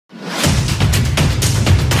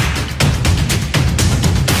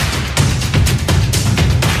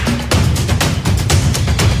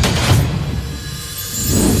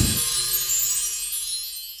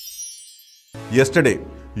Yesterday,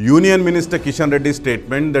 Union Minister Kishan Reddy's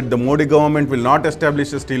statement that the Modi government will not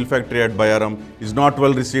establish a steel factory at Bayyaram is not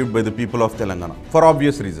well received by the people of Telangana for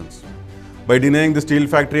obvious reasons. By denying the steel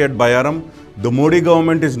factory at Bayyaram, the Modi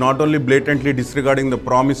government is not only blatantly disregarding the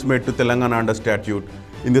promise made to Telangana under statute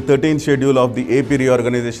in the 13th schedule of the AP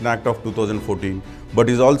Reorganization Act of 2014, but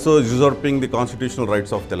is also usurping the constitutional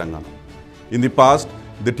rights of Telangana. In the past,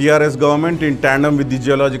 the TRS government, in tandem with the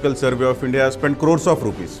Geological Survey of India, has spent crores of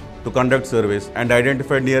rupees to conduct surveys and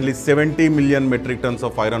identified nearly 70 million metric tons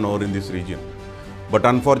of iron ore in this region. But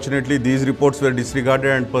unfortunately, these reports were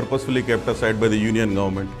disregarded and purposefully kept aside by the Union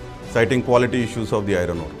government, citing quality issues of the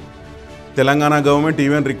iron ore. Telangana government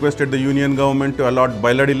even requested the Union government to allot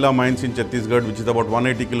Bayyaram mines in Chhattisgarh, which is about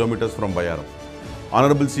 180 kilometers from Bayyaram.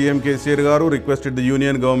 Honorable CM KCR Garu requested the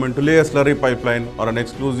Union government to lay a slurry pipeline or an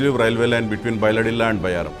exclusive railway line between Bayyaram and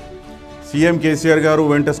Bayyaram. CM KCR Garu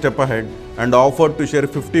went a step ahead and offered to share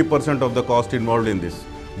 50% of the cost involved in this,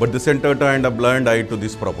 but the centre turned a blind eye to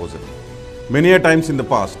this proposal. Many a times in the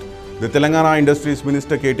past, the Telangana Industries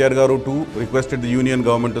Minister KTR Garu too requested the Union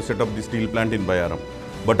government to set up the steel plant in Bayyaram.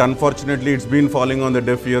 But unfortunately, it's been falling on the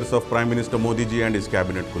deaf ears of Prime Minister Modi ji and his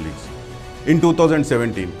cabinet colleagues. In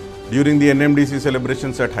 2017, during the NMDC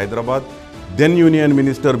celebrations at Hyderabad, then Union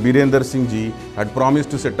Minister Birender Singh ji had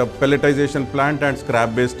promised to set up pelletization plant and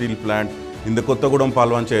scrap-based steel plant in the Kottagudem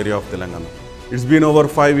Palwancha area of Telangana. It's been over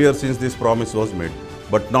 5 years since this promise was made,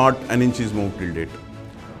 but not an inch is moved till date.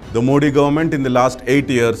 The Modi government in the last 8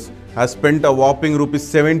 years has spent a whopping rupees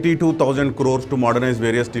 72,000 crores to modernize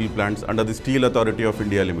various steel plants under the Steel Authority of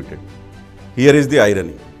India Limited. Here is the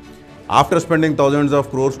irony. After spending thousands of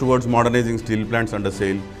crores towards modernizing steel plants under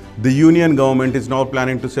sale, the Union government is now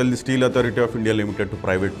planning to sell the Steel Authority of India Limited to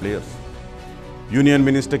private players. Union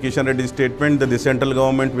Minister Kishan Reddy's statement that the central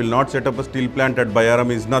government will not set up a steel plant at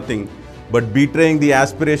Bayyaram is nothing but betraying the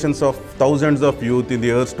aspirations of thousands of youth in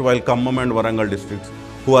the erstwhile Khammam and Warangal districts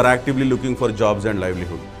who are actively looking for jobs and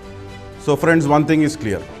livelihood. So friends, one thing is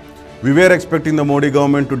clear. We were expecting the Modi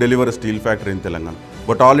government to deliver a steel factory in Telangana,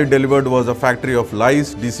 but all it delivered was a factory of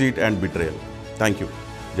lies, deceit and betrayal. Thank you.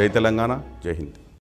 Jai Telangana, Jai Hind.